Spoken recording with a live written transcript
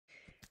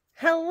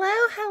Hello,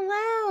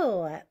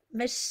 hello.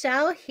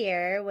 Michelle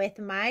here with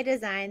My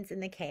Designs in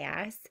the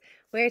Chaos,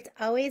 where it's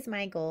always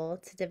my goal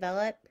to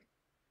develop.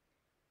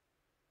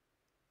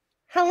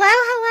 Hello,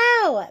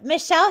 hello.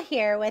 Michelle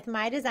here with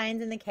My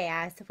Designs in the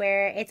Chaos,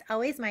 where it's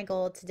always my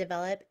goal to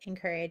develop,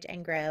 encourage,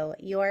 and grow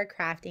your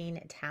crafting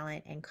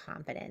talent and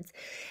confidence.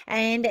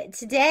 And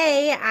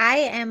today I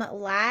am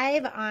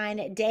live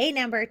on day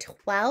number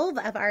 12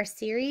 of our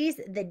series,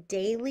 The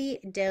Daily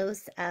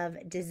Dose of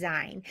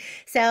Design.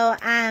 So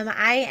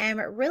I am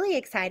really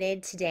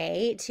excited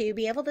today to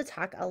be able to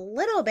talk a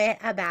little bit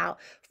about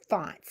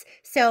fonts.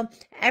 So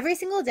every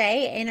single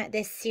day in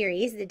this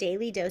series, The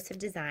Daily Dose of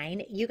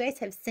Design, you guys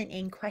have sent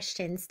in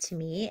questions to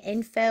me,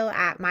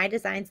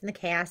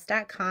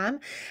 info@mydesignsinthechaos.com.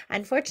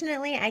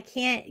 Unfortunately, I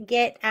can't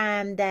get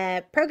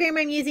the program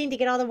I'm using to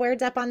get all the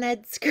words up on the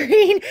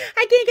screen.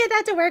 I can't get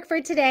that to work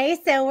for today,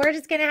 so we're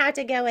just going to have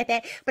to go with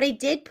it. But I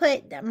did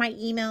put my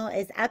email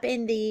is up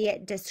in the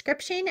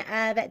description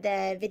of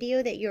the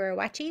video that you are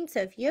watching.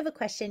 So if you have a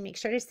question, make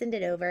sure to send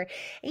it over.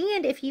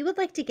 And if you would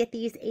like to get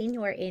these in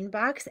your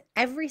inbox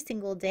every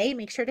single day,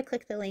 make sure to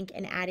click the link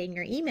and add in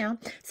your email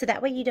so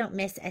that way you don't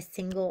miss a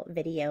single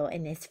video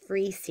in this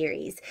free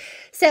series.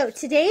 So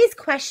today's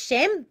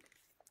question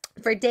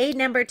for day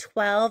number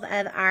 12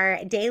 of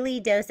our daily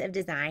dose of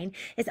design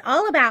is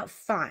all about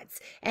fonts.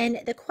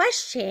 And the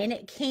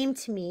question came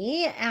to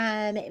me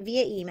via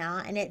email,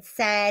 and it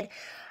said,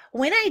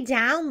 when I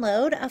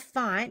download a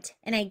font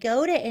and I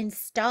go to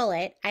install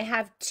it, I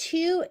have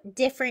two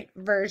different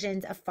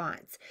versions of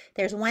fonts.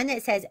 There's one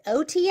that says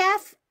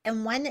OTF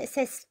and one that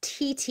says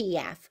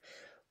TTF.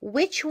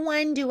 Which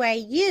one do I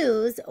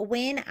use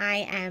when I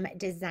am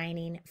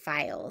designing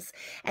files?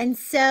 And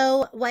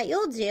so what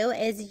you'll do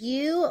is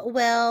you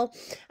will,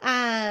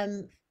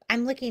 I'm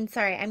getting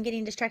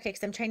distracted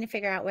because I'm trying to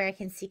figure out where I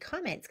can see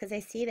comments because I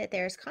see that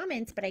there's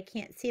comments, but I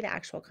can't see the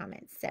actual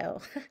comments. So,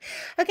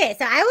 okay,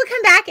 so I will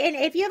come back, and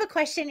if you have a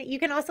question, you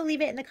can also leave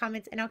it in the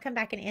comments and I'll come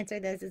back and answer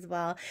those as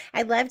well.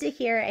 I'd love to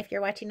hear if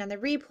you're watching on the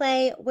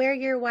replay, where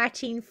you're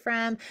watching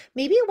from,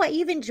 maybe what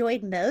you've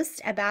enjoyed most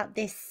about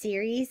this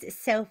series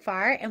so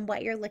far and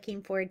what you're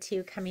looking forward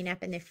to coming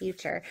up in the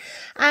future.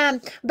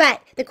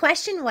 But the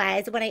question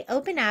was, when I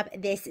open up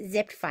this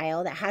zipped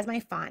file that has my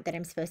font that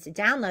I'm supposed to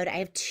download, I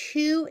have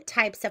two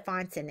types of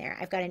fonts in there.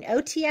 I've got an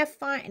OTF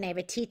font and I have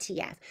a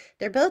TTF.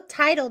 They're both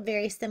titled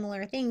very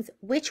similar things.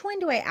 Which one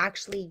do I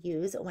actually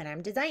use when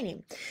I'm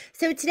designing?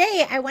 So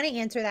today I want to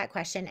answer that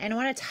question, and I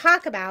want to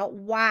talk about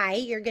why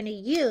you're going to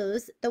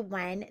use the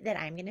one that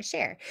I'm going to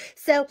share.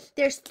 So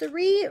there's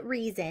three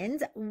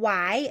reasons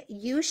why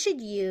you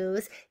should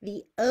use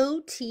the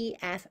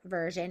OTF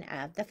version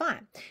of the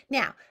font.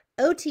 Now,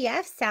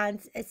 OTF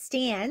stands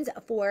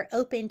for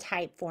open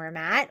type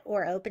format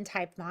or open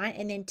type font,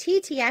 and then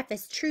TTF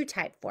is true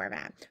type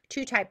format,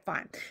 true type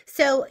font.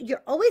 So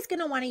you're always going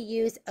to want to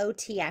use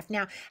OTF.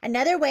 Now,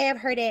 another way I've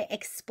heard it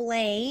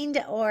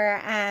explained,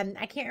 or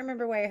I can't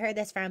remember where I heard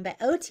this from, but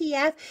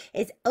OTF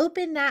is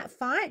open that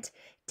font.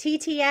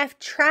 TTF,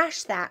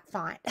 trash that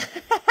font,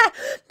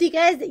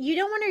 because you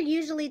don't want to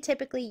usually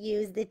typically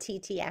use the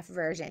TTF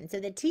version.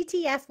 So the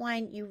TTF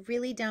one you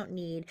really don't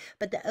need,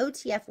 but the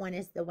OTF one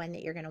is the one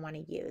that you're going to want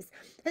to use.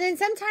 And then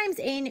sometimes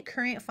in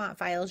current font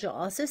files, you'll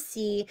also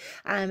see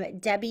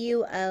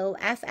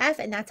WOFF,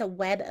 and that's a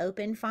web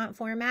open font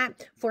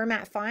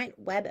font,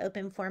 web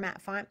open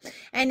format font.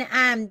 And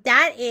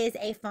that is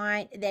a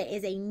font that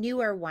is a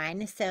newer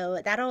one. So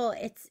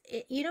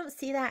you don't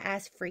see that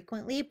as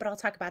frequently, but I'll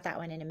talk about that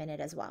one in a minute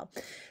as well.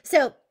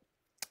 So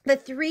the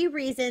three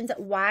reasons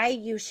why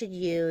you should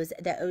use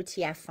the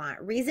OTF font.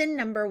 Reason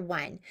number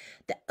one,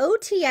 the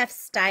OTF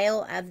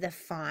style of the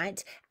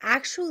font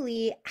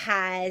actually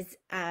has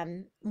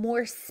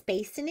more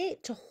space in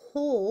it to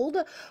hold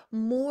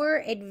more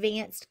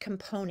advanced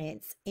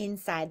components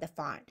inside the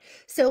font.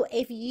 So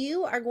if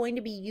you are going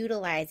to be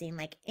utilizing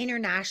like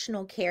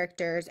international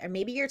characters, or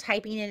maybe you're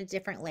typing in a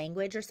different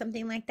language or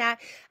something like that,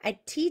 a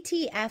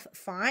TTF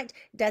font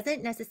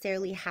doesn't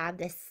necessarily have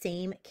the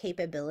same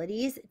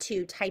capabilities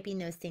to typing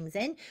those things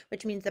in,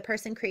 which means the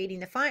person creating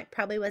the font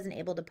probably wasn't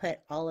able to put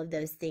all of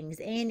those things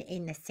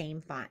in the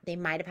same font. They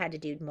might have had to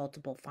do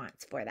multiple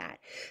fonts for that.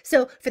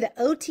 So for the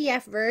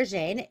OTF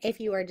version, if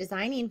you are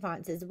designing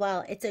fonts as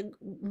well, it's a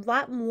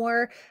lot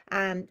more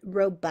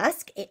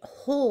robust. It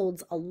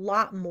holds a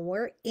lot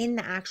more in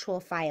the actual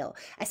file,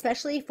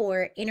 especially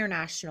for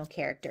international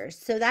characters.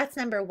 So that's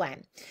number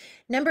one.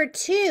 Number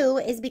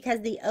two is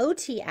because the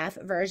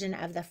OTF version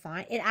of the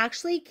font, it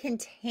actually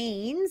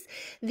contains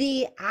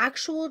the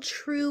actual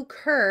true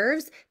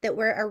curves that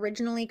were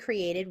originally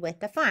created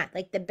with the font,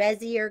 like the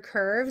Bezier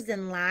curves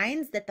and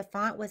lines that the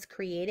font was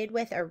created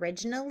with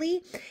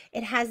originally.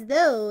 It has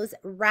those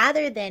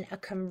rather than a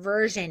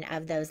conversion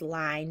of those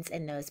lines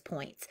and those those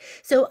points.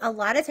 So a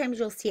lot of times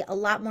you'll see a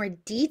lot more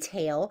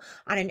detail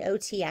on an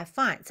OTF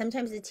font.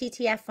 Sometimes the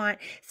TTF font,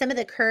 some of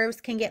the curves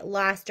can get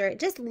lost, or it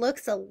just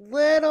looks a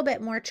little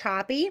bit more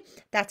choppy.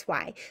 That's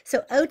why.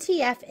 So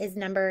OTF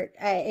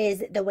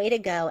is the way to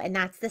go, and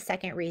that's the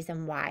second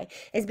reason why,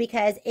 is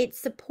because it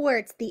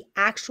supports the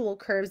actual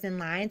curves and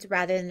lines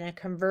rather than a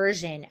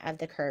conversion of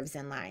the curves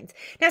and lines.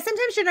 Now,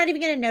 sometimes you're not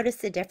even going to notice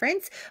the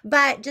difference,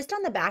 but just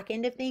on the back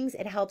end of things,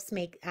 it helps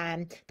make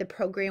the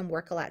program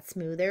work a lot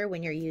smoother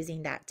when you're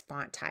using that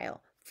font type.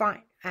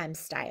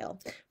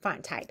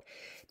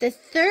 The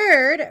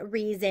third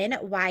reason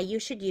why you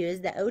should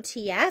use the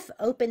OTF,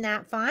 open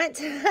that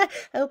font,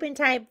 open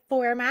type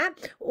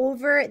format,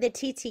 over the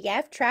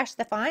TTF, trash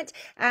the font,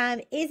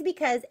 is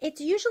because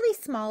it's usually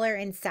smaller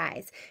in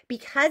size.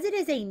 Because it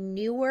is a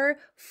newer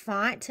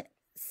font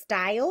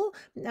style,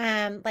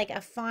 like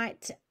a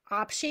font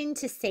option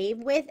to save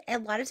with, a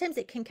lot of times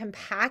it can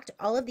compact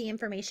all of the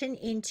information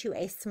into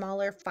a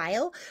smaller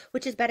file,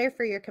 which is better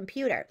for your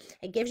computer.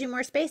 It gives you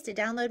more space to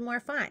download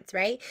more fonts,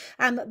 right?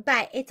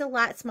 But it's a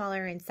lot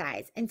smaller in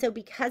size. And so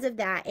because of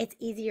that, it's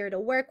easier to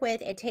work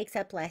with. It takes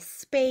up less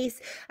space.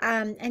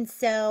 And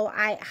so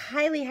I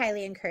highly,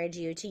 highly encourage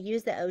you to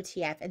use the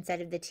OTF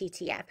instead of the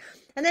TTF.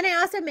 And then I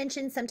also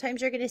mentioned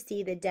sometimes you're going to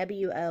see the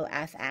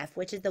WOFF,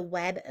 which is the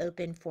Web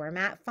Open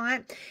Format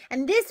font.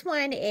 And this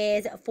one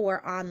is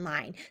for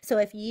online. So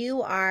if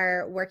you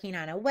are working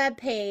on a web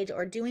page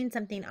or doing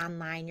something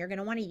online, you're going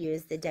to want to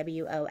use the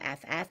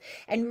WOFF.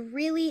 And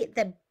really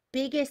the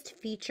biggest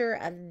feature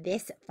of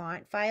this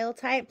font file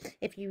type,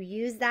 if you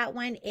use that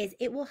one, is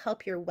it will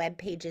help your web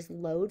pages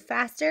load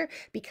faster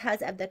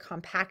because of the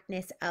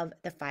compactness of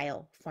the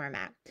file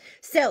format.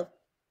 So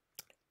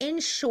in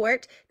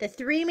short, the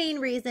three main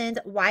reasons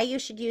why you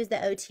should use the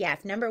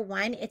OTF. Number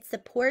one, it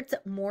supports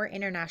more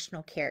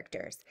international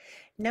characters.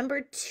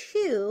 Number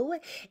two,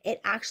 it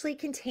actually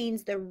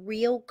contains the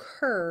real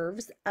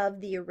curves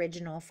of the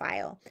original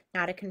file,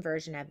 not a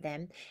conversion of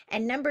them.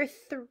 And number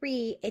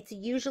three, it's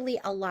usually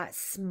a lot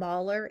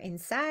smaller in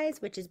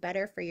size, which is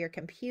better for your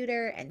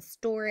computer and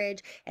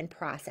storage and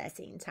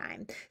processing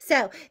time.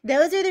 So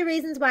those are the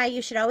reasons why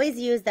you should always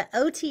use the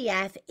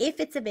OTF if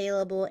it's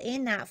available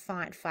in that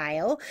font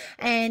file,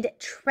 and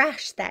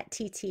trash that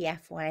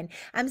TTF one.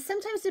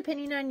 Sometimes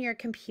depending on your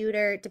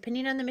computer,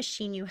 depending on the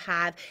machine you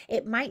have,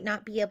 it might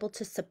not be able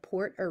to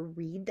support or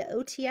read the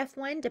OTF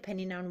one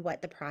depending on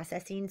what the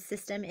processing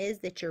system is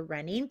that you're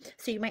running.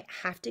 So you might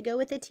have to go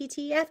with the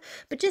TTF,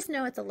 but just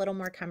know it's a little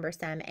more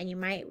cumbersome and you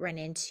might run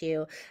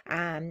into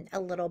a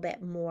little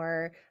bit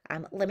more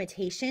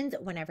limitations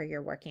whenever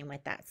you're working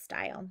with that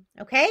style.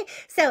 Okay,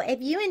 so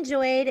if you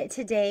enjoyed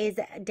today's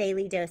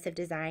daily dose of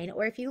design,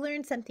 or if you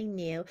learned something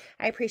new,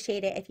 I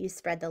appreciate it if you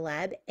spread the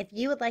love. If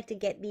you would like to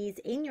get these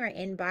in your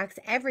inbox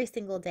every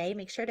single day,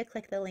 make sure to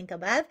click the link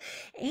above.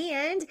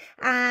 And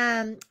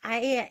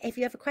if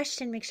you have a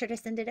question, make sure to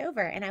send it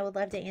over, and I would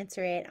love to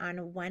answer it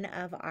on one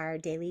of our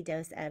daily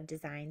dose of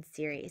design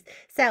series.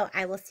 So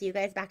I will see you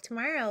guys back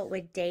tomorrow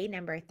with day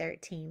number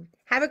 13.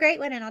 Have a great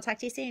one, and I'll talk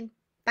to you soon.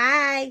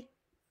 Bye.